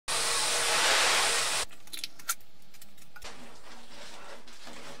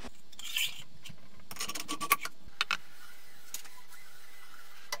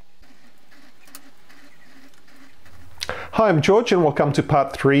Hi, I'm George and welcome to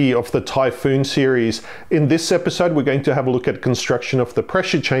part 3 of the Tajfun series. In this episode we're going to have a look at construction of the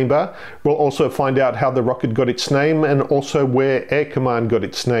pressure chamber. We'll also find out how the rocket got its name and also where Air Command got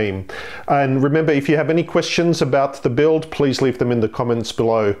its name. And remember, if you have any questions about the build, please leave them in the comments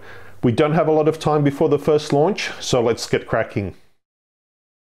below. We don't have a lot of time before the first launch, so let's get cracking.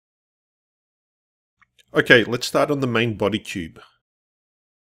 Okay, let's start on the main body tube.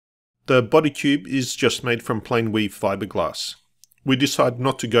 The body tube is just made from plain weave fiberglass. We decided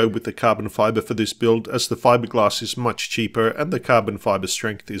not to go with the carbon fiber for this build as the fiberglass is much cheaper and the carbon fiber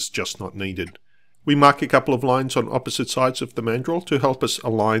strength is just not needed. We mark a couple of lines on opposite sides of the mandrel to help us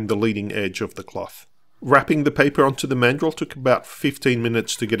align the leading edge of the cloth. Wrapping the paper onto the mandrel took about 15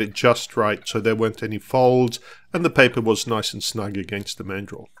 minutes to get it just right so there weren't any folds and the paper was nice and snug against the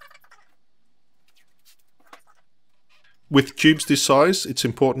mandrel. With tubes this size, it's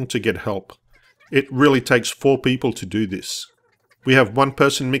important to get help. It really takes 4 people to do this. We have one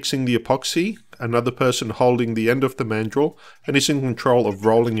person mixing the epoxy, another person holding the end of the mandrel and is in control of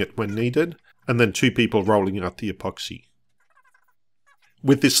rolling it when needed, and then 2 people rolling out the epoxy.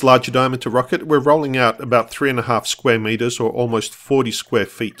 With this larger diameter rocket, we're rolling out about 3.5 square meters or almost 40 square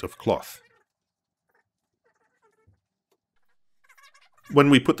feet of cloth. When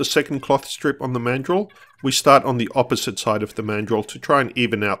we put the second cloth strip on the mandrel, we start on the opposite side of the mandrel to try and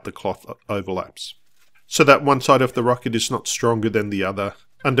even out the cloth overlaps, so that one side of the rocket is not stronger than the other.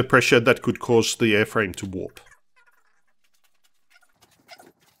 Under pressure, that could cause the airframe to warp.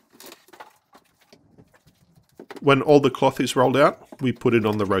 When all the cloth is rolled out, we put it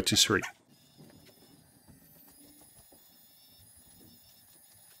on the rotisserie.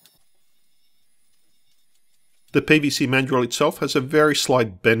 The PVC mandrel itself has a very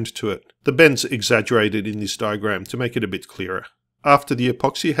slight bend to it. The bend's exaggerated in this diagram to make it a bit clearer. After the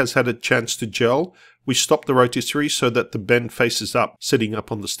epoxy has had a chance to gel, we stop the rotisserie so that the bend faces up, sitting up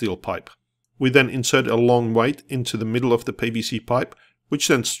on the steel pipe. We then insert a long weight into the middle of the PVC pipe, which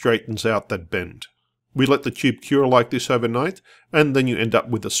then straightens out that bend. We let the tube cure like this overnight, and then you end up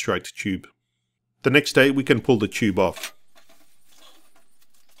with a straight tube. The next day we can pull the tube off.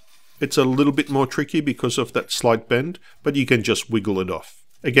 It's a little bit more tricky because of that slight bend, but you can just wiggle it off.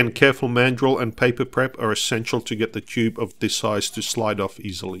 Again, careful mandrel and paper prep are essential to get the tube of this size to slide off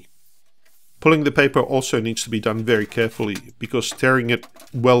easily. Pulling the paper also needs to be done very carefully because tearing it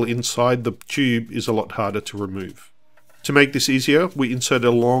well inside the tube is a lot harder to remove. To make this easier, we insert a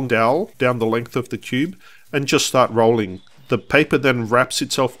long dowel down the length of the tube and just start rolling. The paper then wraps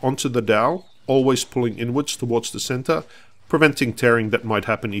itself onto the dowel, always pulling inwards towards the center, preventing tearing that might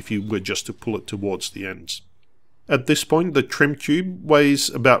happen if you were just to pull it towards the ends. At this point, the trim tube weighs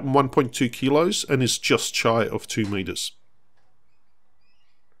about 1.2 kilos and is just shy of 2 meters.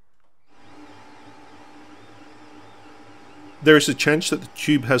 There is a chance that the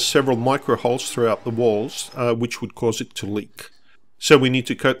tube has several micro holes throughout the walls, which would cause it to leak. So we need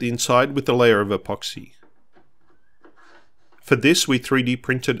to coat the inside with a layer of epoxy. For this, we 3D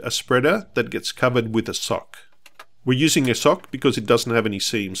printed a spreader that gets covered with a sock. We're using a sock because it doesn't have any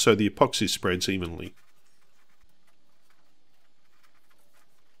seams, so the epoxy spreads evenly.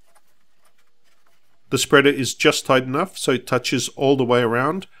 The spreader is just tight enough so it touches all the way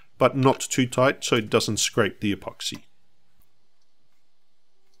around, but not too tight so it doesn't scrape the epoxy.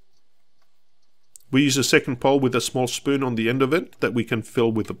 We use a second pole with a small spoon on the end of it that we can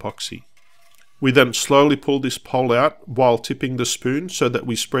fill with epoxy. We then slowly pull this pole out while tipping the spoon so that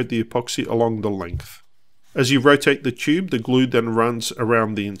we spread the epoxy along the length. As you rotate the tube, the glue then runs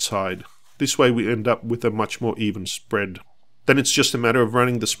around the inside. This way we end up with a much more even spread. Then it's just a matter of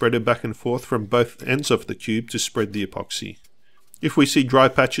running the spreader back and forth from both ends of the tube to spread the epoxy. If we see dry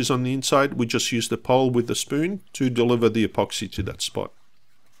patches on the inside, we just use the pole with the spoon to deliver the epoxy to that spot.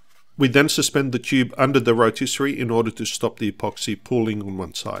 We then suspend the tube under the rotisserie in order to stop the epoxy pooling on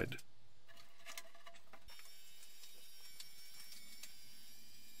one side.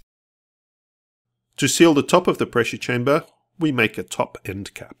 To seal the top of the pressure chamber, we make a top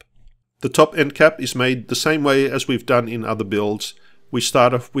end cap. The top end cap is made the same way as we've done in other builds. We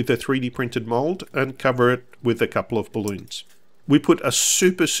start off with a 3D printed mold and cover it with a couple of balloons. We put a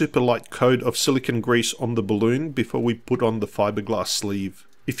super light coat of silicone grease on the balloon before we put on the fiberglass sleeve.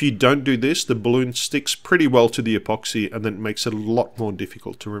 If you don't do this, the balloon sticks pretty well to the epoxy and then it makes it a lot more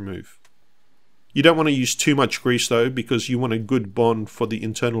difficult to remove. You don't want to use too much grease though, because you want a good bond for the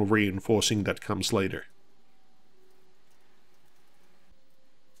internal reinforcing that comes later.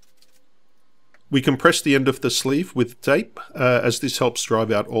 We compress the end of the sleeve with tape, as this helps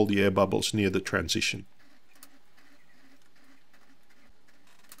drive out all the air bubbles near the transition.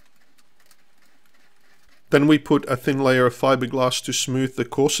 Then we put a thin layer of fiberglass to smooth the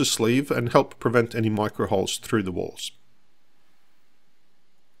coarser sleeve and help prevent any micro holes through the walls.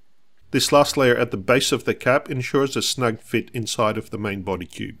 This last layer at the base of the cap ensures a snug fit inside of the main body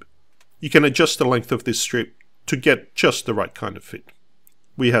cube. You can adjust the length of this strip to get just the right kind of fit.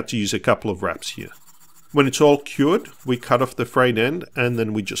 We had to use a couple of wraps here. When it's all cured, we cut off the frayed end and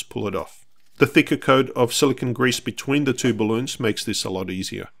then we just pull it off. The thicker coat of silicone grease between the two balloons makes this a lot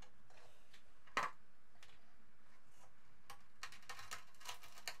easier.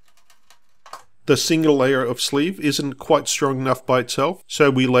 The single layer of sleeve isn't quite strong enough by itself, so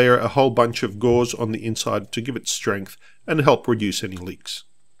we layer a whole bunch of gauze on the inside to give it strength and help reduce any leaks.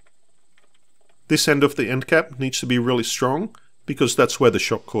 This end of the end cap needs to be really strong because that's where the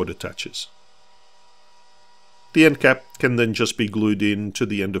shock cord attaches. The end cap can then just be glued in to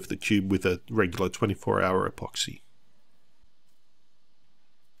the end of the tube with a regular 24-hour epoxy.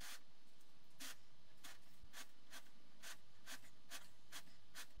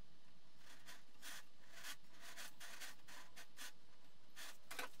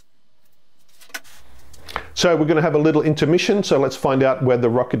 So we're going to have a little intermission, so let's find out where the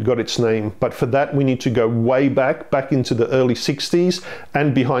rocket got its name. But for that we need to go way back into the early 60s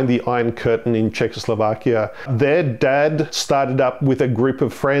and behind the Iron Curtain in Czechoslovakia. Their dad started up with a group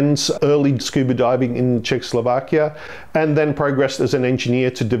of friends early scuba diving in Czechoslovakia and then progressed as an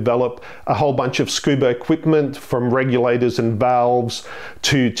engineer to develop a whole bunch of scuba equipment, from regulators and valves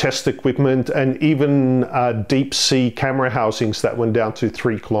to test equipment and even deep sea camera housings that went down to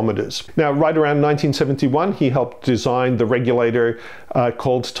 3 kilometers. Now, right around 1971, he helped design the regulator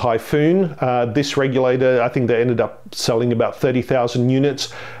called Tajfun. This regulator, I think they ended up selling about 30,000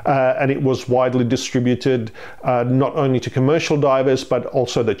 units, and it was widely distributed not only to commercial divers, but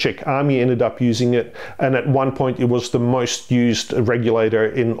also the Czech army ended up using it. And at one point, it was the most used regulator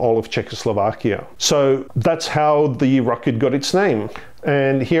in all of Czechoslovakia. So that's how the rocket got its name.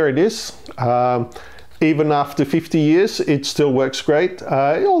 And here it is. Even after 50 years, it still works great,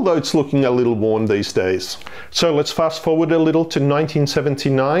 although it's looking a little worn these days. So let's fast forward a little to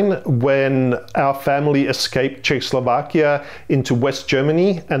 1979, when our family escaped Czechoslovakia into West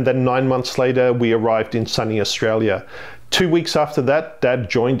Germany, and then 9 months later, we arrived in sunny Australia. 2 weeks after that, Dad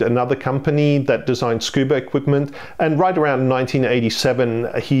joined another company that designed scuba equipment, and right around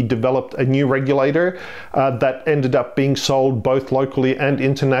 1987, he developed a new regulator that ended up being sold both locally and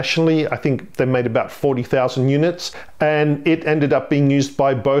internationally. I think they made about 40,000 units, and it ended up being used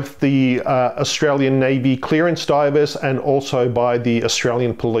by both the Australian Navy clearance divers and also by the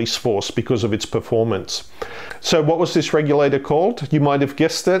Australian Police Force because of its performance. So what was this regulator called? You might have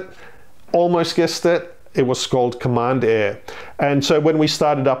guessed it, almost guessed it. It was called Command Air. And so when we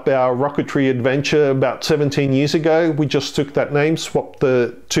started up our rocketry adventure about 17 years ago, we just took that name, swapped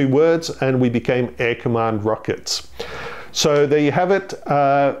the 2 words, and we became Air Command Rockets. So there you have it.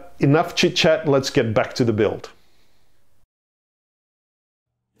 Enough chit chat, let's get back to the build.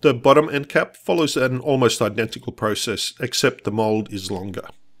 The bottom end cap follows an almost identical process, except the mold is longer.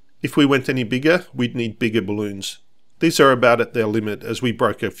 If we went any bigger, we'd need bigger balloons. These are about at their limit, as we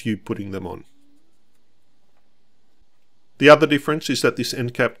broke a few putting them on. The other difference is that this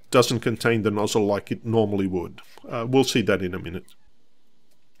end cap doesn't contain the nozzle like it normally would. We'll see that in a minute.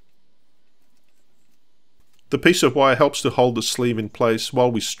 The piece of wire helps to hold the sleeve in place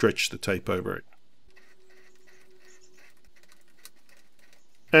while we stretch the tape over it.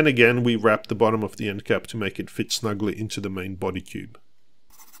 And again, we wrap the bottom of the end cap to make it fit snugly into the main body cube.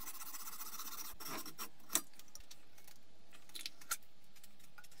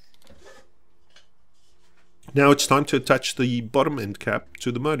 Now it's time to attach the bottom end cap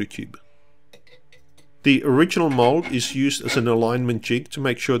to the motor tube. The original mold is used as an alignment jig to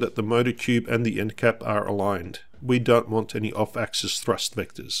make sure that the motor tube and the end cap are aligned. We don't want any off-axis thrust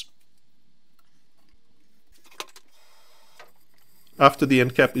vectors. After the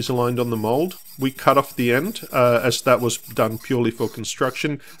end cap is aligned on the mold, we cut off the end, as that was done purely for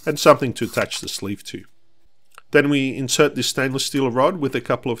construction and something to attach the sleeve to. Then we insert this stainless steel rod with a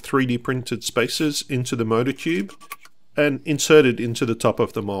couple of 3D printed spacers into the motor tube and insert it into the top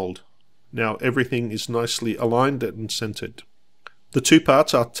of the mold. Now everything is nicely aligned and centered. The 2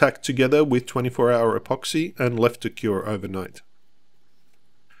 parts are tacked together with 24-hour epoxy and left to cure overnight.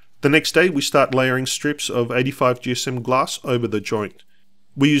 The next day we start layering strips of 85 GSM glass over the joint.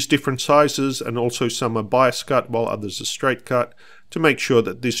 We use different sizes, and also some are bias cut while others are straight cut, to make sure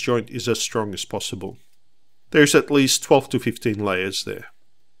that this joint is as strong as possible. There's at least 12 to 15 layers there.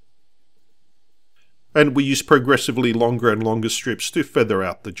 And we use progressively longer and longer strips to feather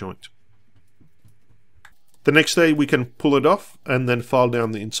out the joint. The next day we can pull it off and then file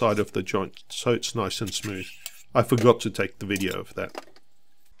down the inside of the joint so it's nice and smooth. I forgot to take the video of that.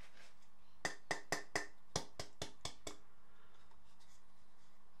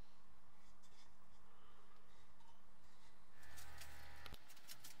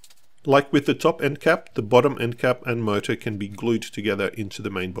 Like with the top end cap, the bottom end cap and motor can be glued together into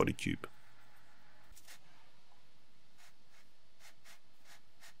the main body tube.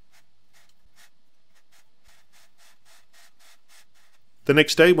 The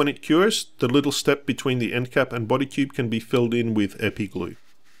next day when it cures, the little step between the end cap and body tube can be filled in with epi glue.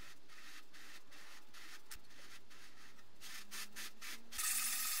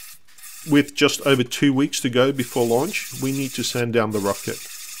 With just over 2 weeks to go before launch, we need to sand down the rocket.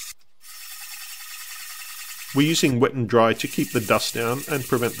 We're using wet and dry to keep the dust down and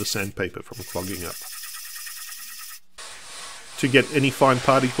prevent the sandpaper from clogging up. To get any fine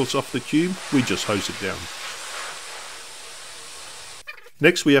particles off the tube, we just hose it down.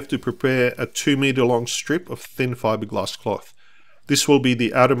 Next we have to prepare a 2 meter long strip of thin fiberglass cloth. This will be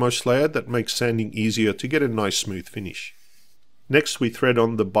the outermost layer that makes sanding easier to get a nice smooth finish. Next we thread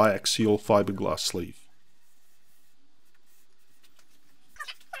on the biaxial fiberglass sleeve.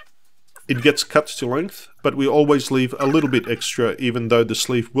 It gets cut to length, but we always leave a little bit extra even though the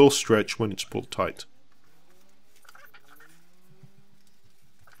sleeve will stretch when it's pulled tight.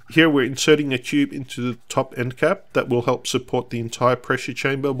 Here we're inserting a tube into the top end cap that will help support the entire pressure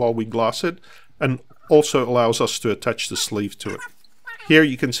chamber while we glass it and also allows us to attach the sleeve to it. Here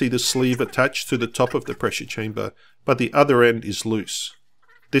you can see the sleeve attached to the top of the pressure chamber, but the other end is loose.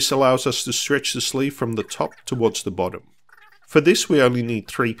 This allows us to stretch the sleeve from the top towards the bottom. For this we only need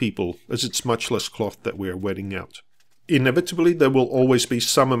 3 people, as it's much less cloth that we are wetting out. Inevitably there will always be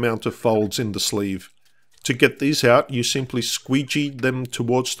some amount of folds in the sleeve. To get these out, you simply squeegee them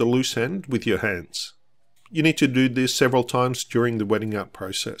towards the loose end with your hands. You need to do this several times during the wetting out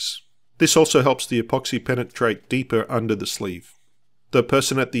process. This also helps the epoxy penetrate deeper under the sleeve. The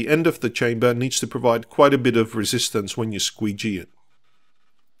person at the end of the chamber needs to provide quite a bit of resistance when you squeegee it.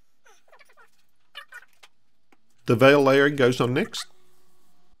 The veil layer goes on next.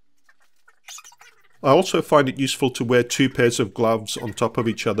 I also find it useful to wear 2 pairs of gloves on top of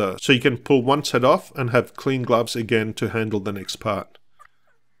each other, so you can pull one set off and have clean gloves again to handle the next part.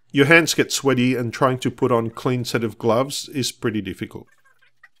 Your hands get sweaty and trying to put on a clean set of gloves is pretty difficult.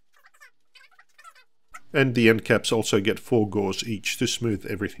 And the end caps also get 4 gores each to smooth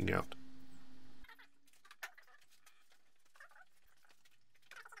everything out.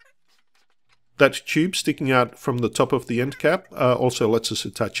 That tube sticking out from the top of the end cap also lets us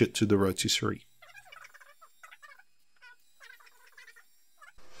attach it to the rotisserie.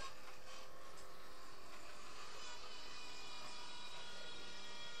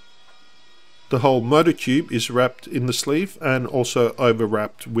 The whole motor tube is wrapped in the sleeve and also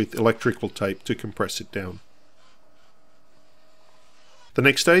overwrapped with electrical tape to compress it down. The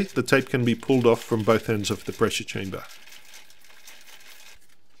next day, the tape can be pulled off from both ends of the pressure chamber.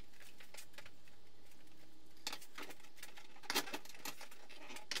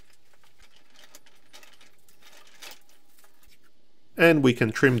 And we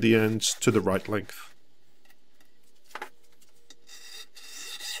can trim the ends to the right length.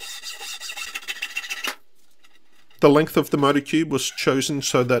 The length of the motor tube was chosen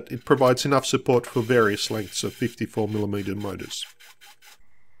so that it provides enough support for various lengths of 54mm motors.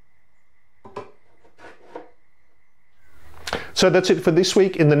 So that's it for this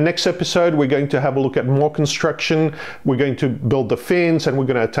week. In the next episode, we're going to have a look at more construction. We're going to build the fins and we're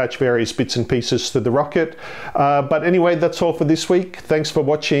going to attach various bits and pieces to the rocket. But anyway, that's all for this week. Thanks for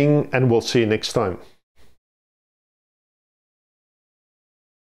watching and we'll see you next time.